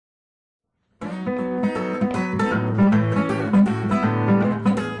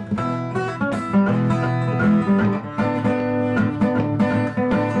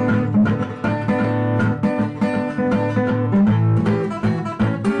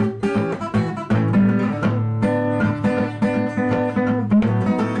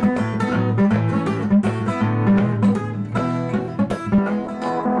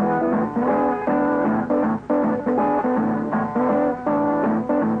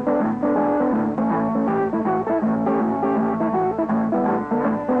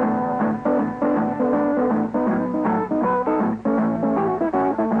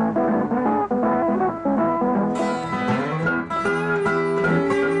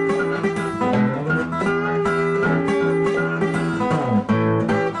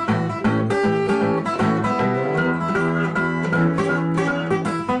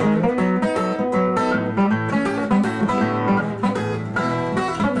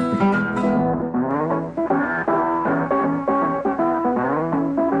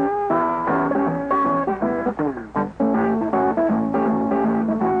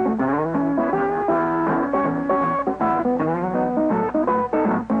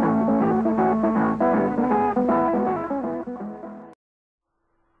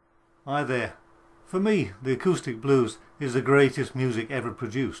Hi there. For me, the acoustic blues is the greatest music ever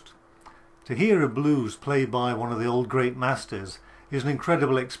produced. To hear a blues played by one of the old great masters is an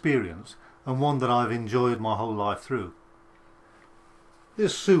incredible experience, and one that I've enjoyed my whole life through.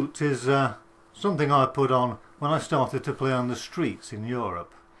 This suit is something I put on when I started to play on the streets in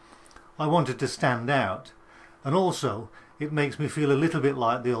Europe. I wanted to stand out, and also it makes me feel a little bit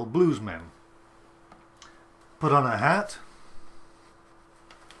like the old bluesmen. Put on a hat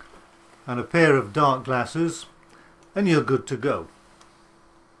and a pair of dark glasses and you're good to go.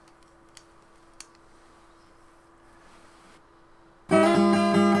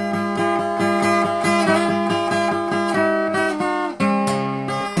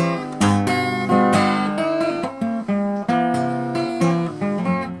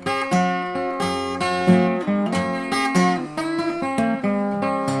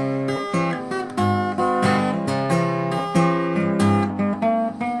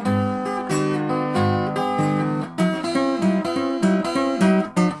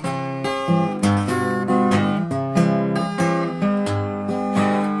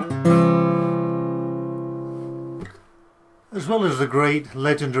 As well as the great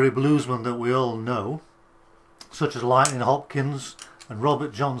legendary bluesmen that we all know, such as Lightning Hopkins and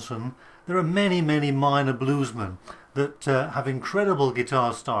Robert Johnson, there are many minor bluesmen that have incredible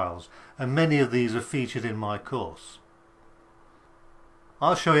guitar styles, and many of these are featured in my course.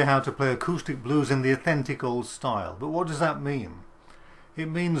 I'll show you how to play acoustic blues in the authentic old style, but what does that mean? It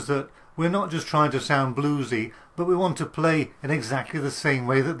means that we're not just trying to sound bluesy, but we want to play in exactly the same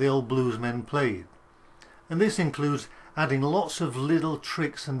way that the old bluesmen played. And this includes adding lots of little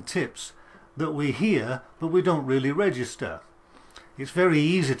tricks and tips that we hear but we don't really register. It's very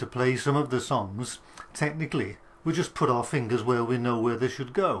easy to play some of the songs. Technically, we just put our fingers where we know where they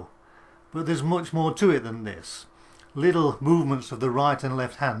should go. But there's much more to it than this. Little movements of the right and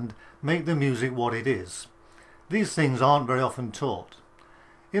left hand make the music what it is. These things aren't very often taught.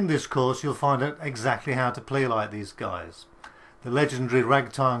 In this course you'll find out exactly how to play like these guys. The legendary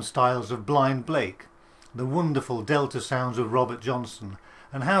ragtime styles of Blind Blake, the wonderful delta sounds of Robert Johnson,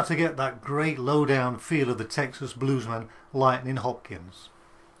 and how to get that great low-down feel of the Texas bluesman Lightning Hopkins.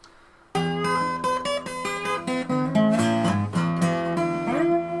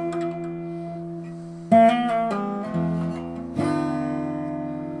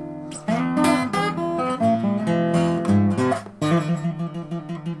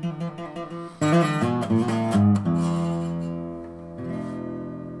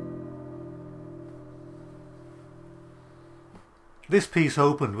 This piece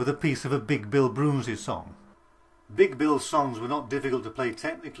opened with a piece of a Big Bill Broonzy song. Big Bill's songs were not difficult to play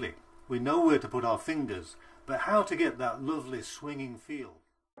technically. We know where to put our fingers, but how to get that lovely swinging feel.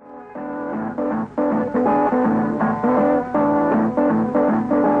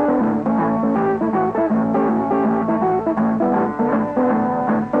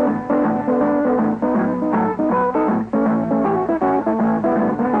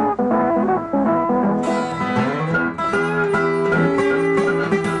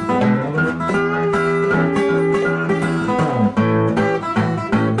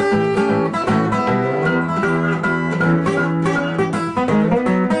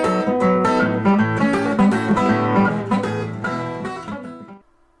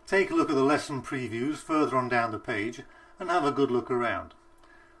 Take a look at the lesson previews further on down the page and have a good look around.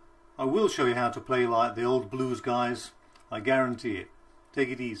 I will show you how to play like the old blues guys, I guarantee it. Take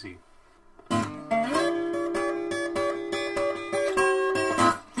it easy.